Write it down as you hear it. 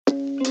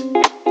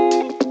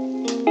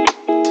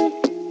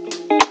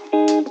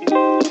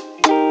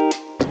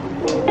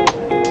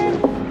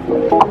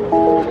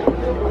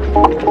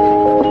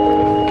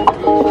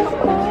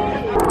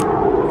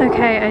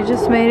Okay, I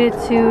just made it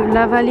to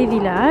La Vallée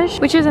village,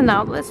 which is an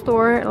outlet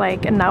store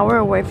like an hour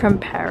away from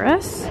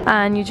Paris,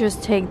 and you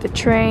just take the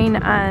train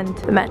and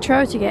the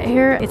metro to get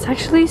here. It's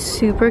actually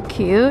super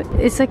cute.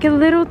 It's like a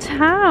little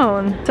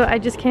town. So I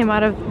just came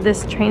out of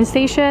this train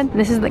station.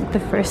 This is like the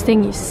first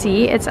thing you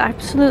see. It's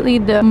absolutely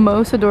the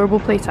most adorable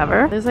place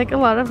ever. There's like a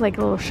lot of like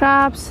little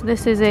shops.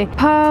 This is a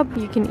pub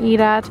you can eat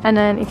at, and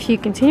then if you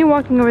continue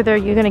walking over there,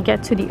 you're gonna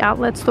get to the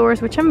outlet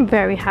stores, which I'm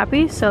very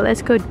happy. So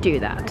let's go do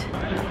that.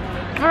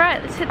 All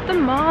right, let's hit the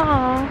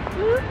mall.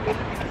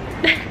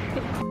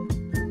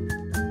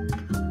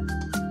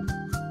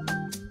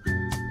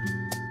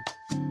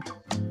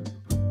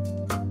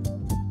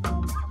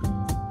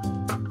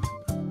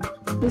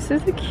 This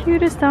is the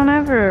cutest town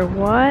ever.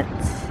 What?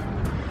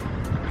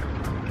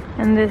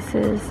 And this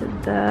is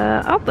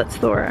the outlet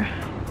store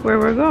where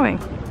we're going.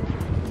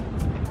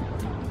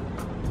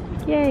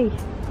 Yay.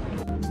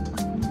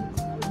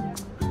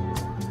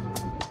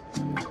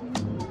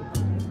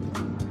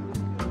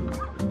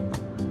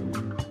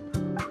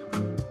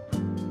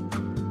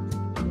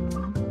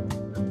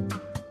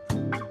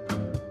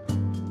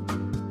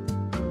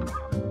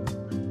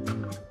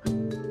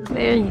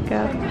 There you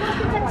go.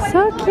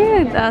 So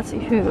cute. That's a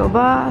Hugo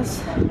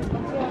Boss.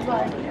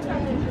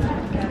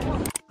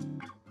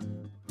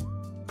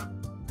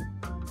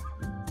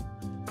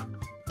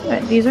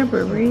 Right, these are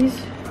Burberry's.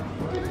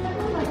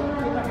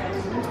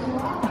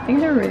 I think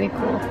they're really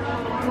cool.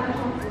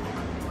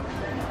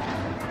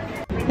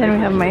 Then we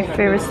have my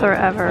favorite store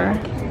ever.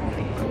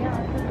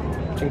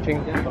 Ching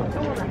ching.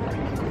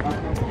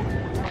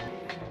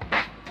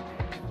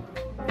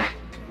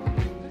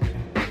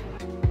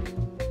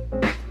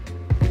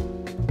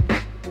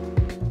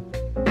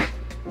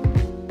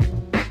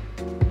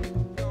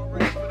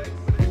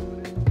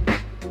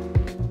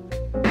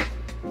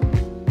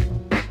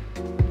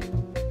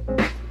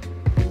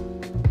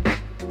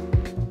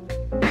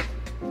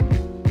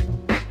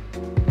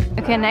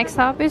 Okay, next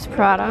stop is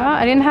Prada.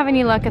 I didn't have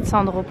any luck at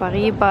Sandro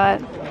Paris, but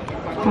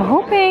I'm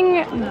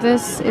hoping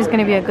this is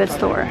gonna be a good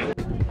store.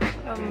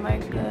 Oh my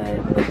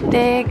god,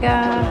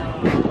 Bottega.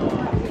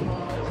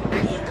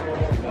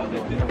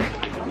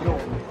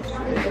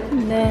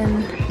 And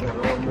then,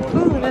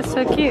 ooh, that's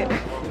so cute.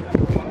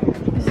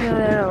 There's a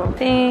little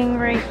thing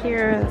right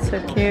here, that's so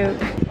cute.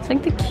 It's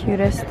like the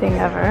cutest thing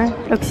ever.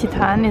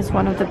 L'Occitane is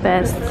one of the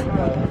best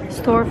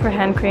store for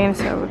hand cream,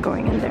 so we're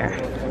going in there.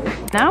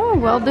 Now a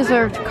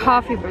well-deserved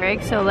coffee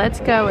break, so let's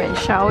go in,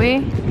 shall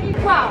we?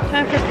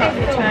 Time for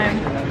coffee time.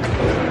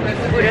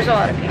 Ooh, there's a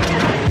lot of people.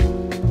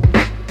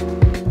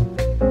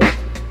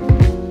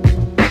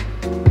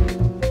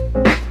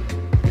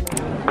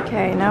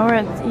 Okay, now we're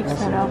at Yves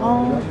Saint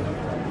Laurent.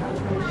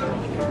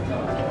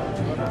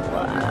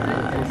 Wow.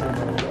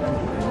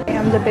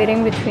 I'm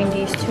debating between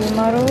these two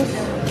models.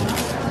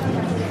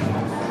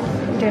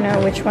 I don't know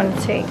which one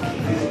to take.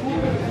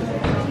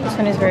 This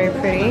one is very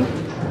pretty.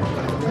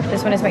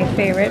 This one is my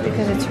favorite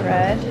because it's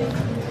red.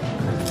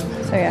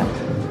 So yeah.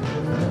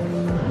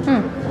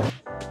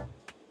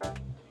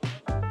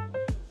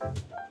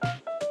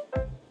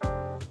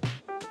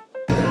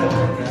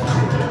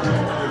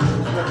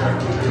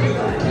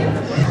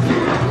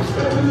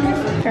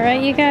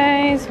 Alright you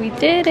guys, we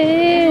did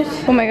it!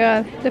 Oh my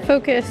god, the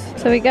focus.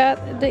 So we got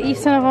the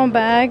Yves Saint Laurent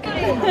bag. We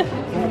got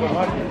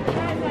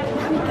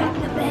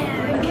the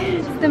bag.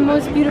 It's the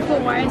most beautiful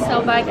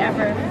YSL bag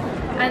ever.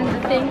 And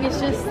the thing is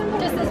just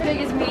as big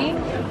as me,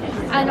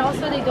 and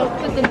also they don't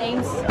put the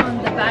names on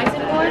the bags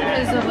anymore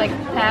because of like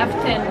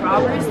theft and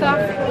robbery stuff,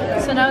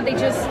 so now they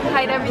just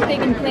hide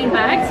everything in plain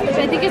bags, which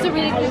I think is a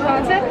really cool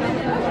concept,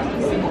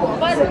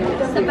 but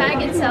the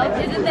bag itself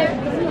isn't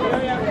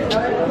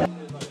there.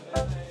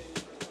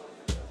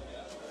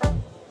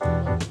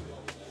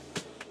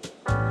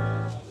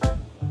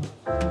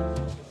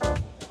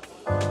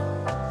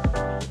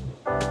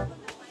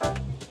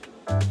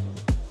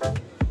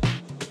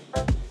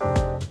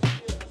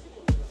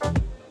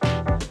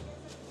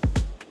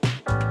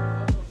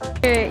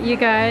 Okay, you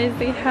guys,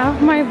 they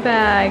have my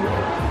bag.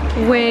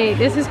 Wait,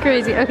 this is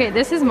crazy. Okay,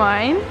 this is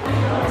mine.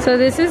 So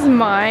this is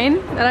mine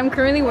that I'm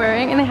currently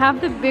wearing, and I have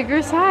the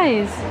bigger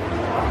size.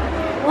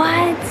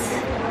 What?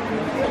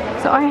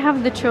 So I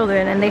have the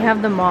children and they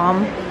have the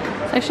mom.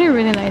 It's actually a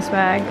really nice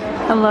bag.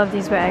 I love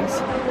these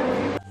bags.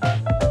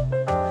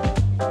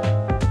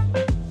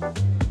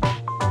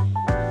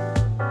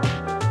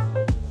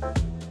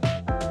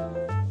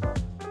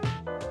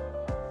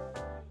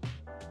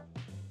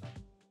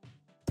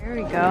 Here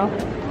we go.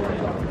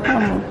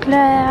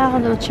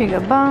 Moncler, Dolce &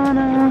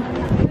 Gabbana,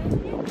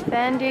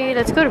 Fendi.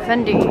 Let's go to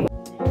Fendi.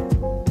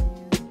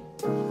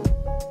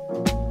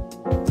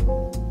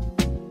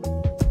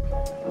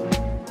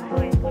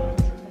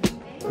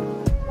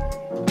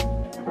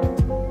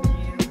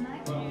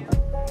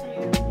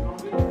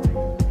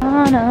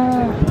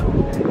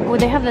 Oh,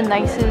 they have the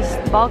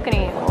nicest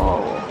balcony.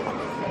 Oh.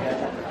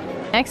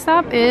 next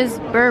stop is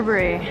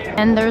Burberry.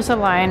 And there's a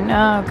line.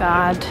 Oh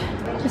god.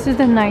 This is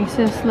the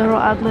nicest little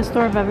outlet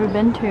store I've ever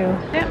been to.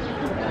 Yeah.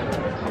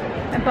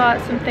 I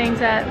bought some things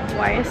at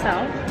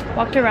YSL.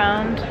 Walked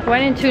around,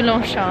 went into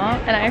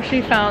Longchamp, and I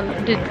actually found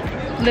the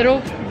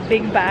little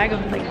big bag of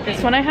like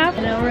this one I have.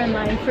 And now we're in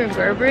line for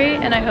Burberry,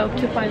 and I hope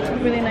to find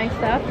some really nice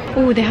stuff.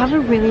 Oh, they have a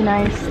really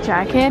nice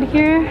jacket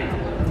here.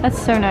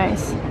 That's so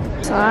nice.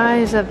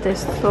 Size of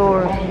this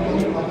store.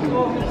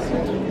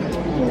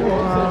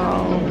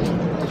 Wow.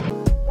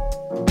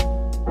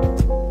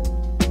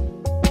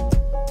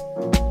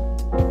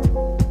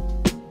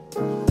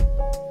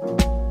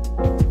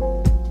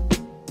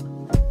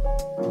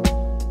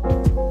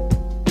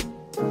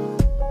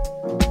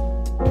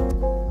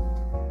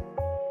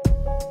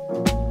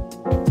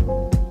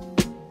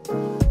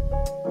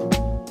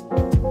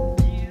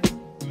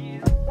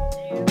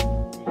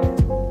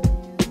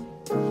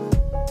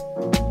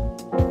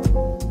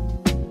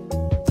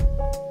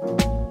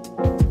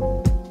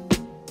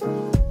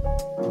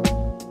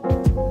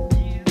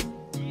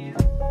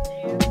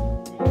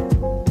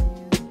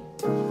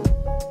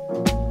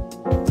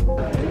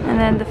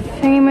 And the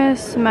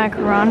famous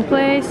macaron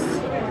place.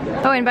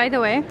 Oh, and by the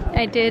way,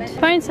 I did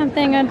find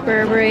something at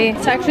Burberry.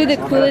 It's actually the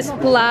coolest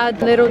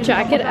plaid little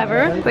jacket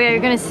ever. But yeah, you're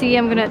gonna see,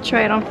 I'm gonna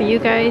try it on for you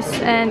guys.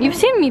 And you've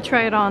seen me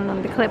try it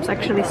on the clips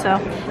actually, so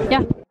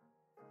yeah.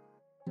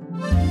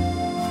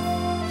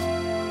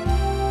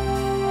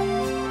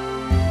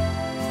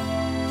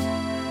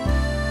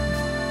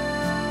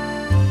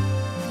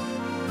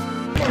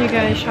 You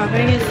guys,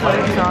 shopping is so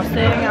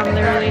exhausting. I'm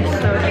literally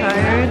so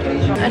tired.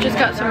 I just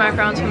got some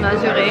macarons from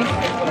Vallée.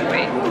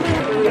 Wait.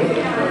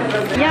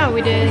 Yeah,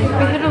 we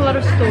hit a lot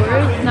of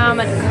stores. Now I'm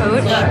at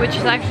Coach, which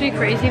is actually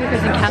crazy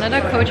because in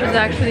Canada, Coach is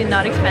actually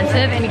not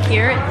expensive, and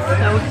here it's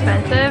so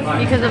expensive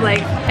because of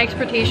like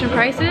exportation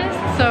prices.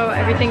 So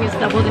everything is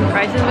doubled in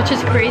prices, which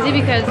is crazy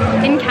because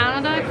in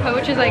Canada,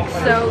 Coach is like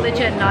so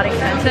legit not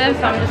expensive.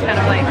 So I'm just kind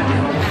of like...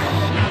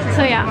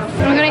 So yeah,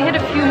 I'm gonna hit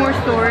a few more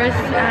stores,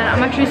 and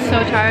I'm actually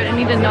so tired. I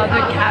need another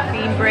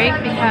caffeine break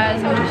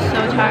because I'm just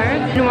so tired.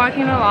 I've been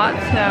walking a lot,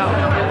 so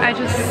I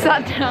just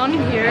sat down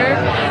here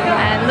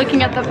and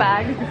looking at the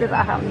bags because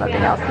I have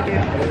nothing else to do.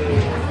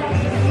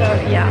 So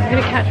yeah, I'm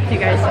gonna catch up with you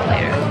guys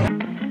later.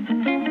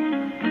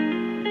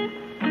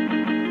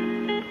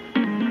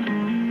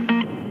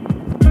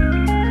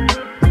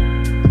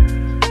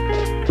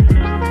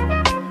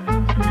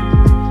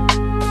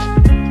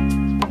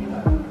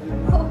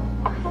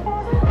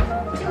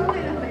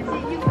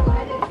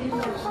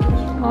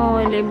 Oh,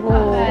 il est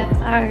beau.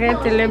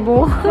 Arrête, il est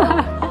beau.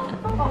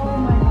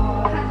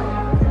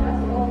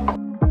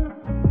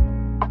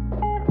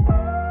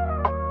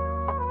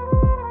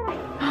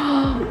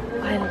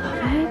 I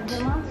love it.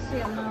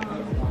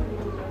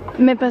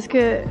 Mais parce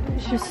que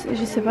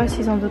je sais pas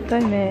s'ils ont d'autres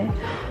tailles, mais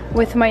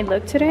with my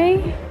look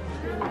today,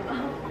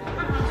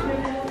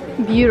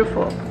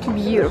 beautiful,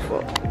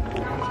 beautiful.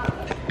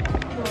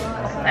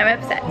 I'm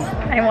upset.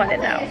 I want it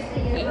now.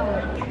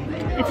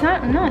 It's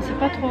not, no, c'est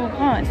pas trop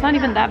grand. It's not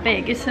even that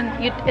big. It's an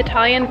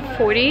Italian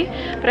 40,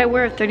 but I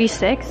wear a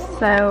 36,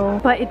 so...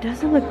 But it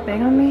doesn't look big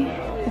on me.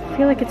 I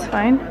feel like it's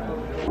fine.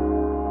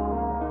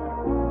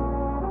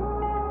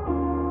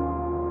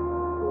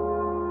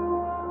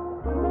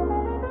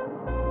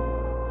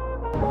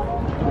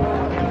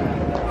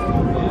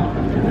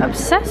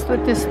 Obsessed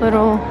with this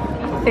little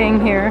thing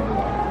here.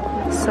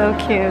 So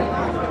cute.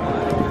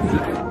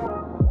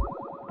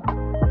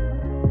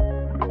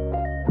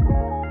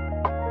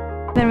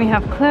 Then we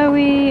have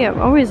Chloe. I've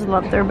always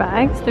loved their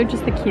bags. They're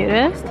just the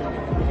cutest.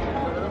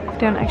 I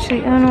don't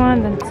actually own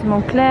one. Then it's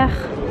Montclair.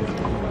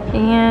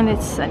 And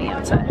it's sunny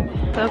outside.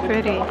 So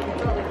pretty.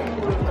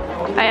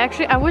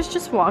 I was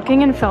just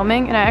walking and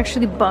filming, and I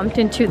actually bumped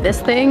into this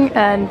thing,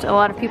 and a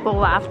lot of people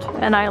laughed,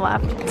 and I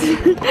laughed.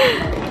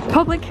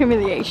 Public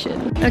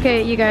humiliation.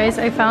 Okay, you guys,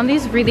 I found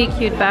these really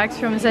cute bags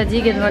from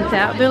Zadig and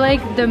Voltaire. They're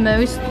like the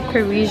most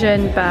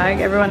Parisian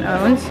bag everyone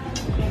owns.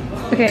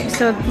 Okay,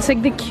 so it's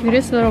like the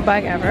cutest little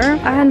bag ever,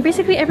 and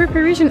basically every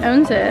Parisian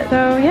owns it.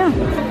 So yeah,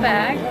 the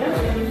bag.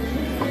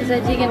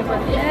 Zadig and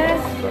Voltaire.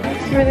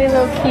 It's really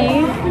low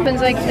key.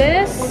 Opens like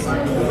this.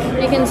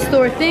 You can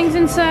store things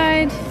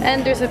inside,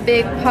 and there's a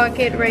big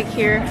pocket right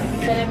here.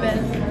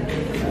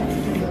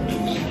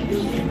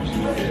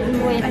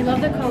 Wait, I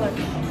love the color.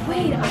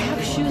 Wait, I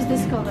have shoes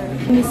this color.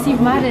 Mais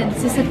Steve Madden,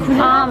 c'est cette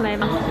couleur. Ah,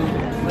 même.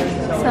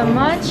 So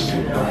much.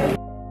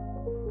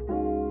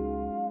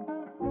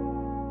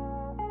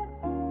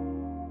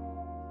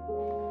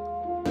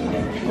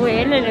 Oui,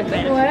 elle est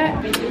belle. Ouais,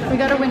 we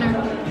got a winner.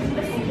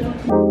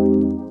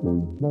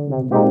 Okay,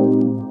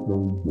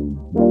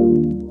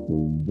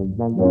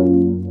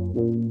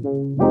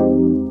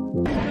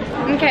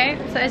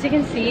 so as you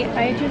can see,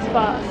 I just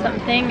bought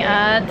something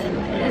at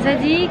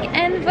Zadig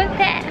and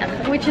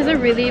Voltaire, which is a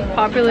really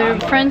popular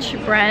French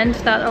brand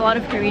that a lot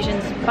of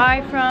Parisians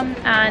buy from.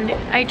 And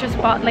I just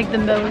bought like the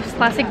most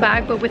classic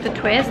bag, but with a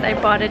twist. I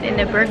bought it in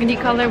the burgundy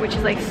color, which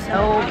is like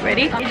so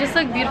pretty. It just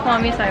looked beautiful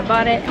on me, so I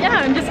bought it.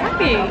 Yeah, I'm just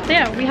happy. So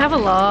yeah, we have a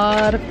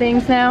lot of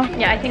things now.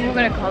 Yeah, I think we're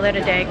gonna call it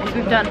a day because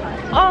we've done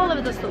all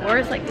of the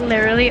stores, like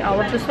literally all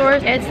of the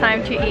stores. It's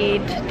time to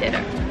eat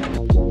dinner.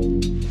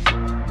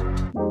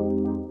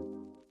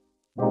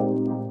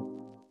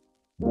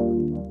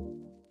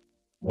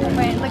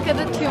 Wait, look at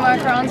the 2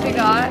 macarons we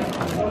got.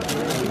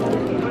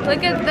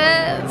 Look at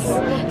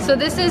this. So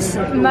this is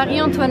Marie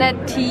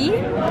Antoinette tea.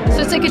 So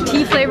it's like a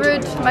tea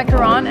flavored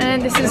macaron, and then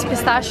this is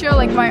pistachio,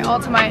 like my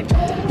all-time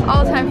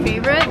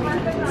favorite.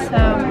 So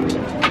I'm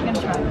gonna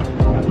try it.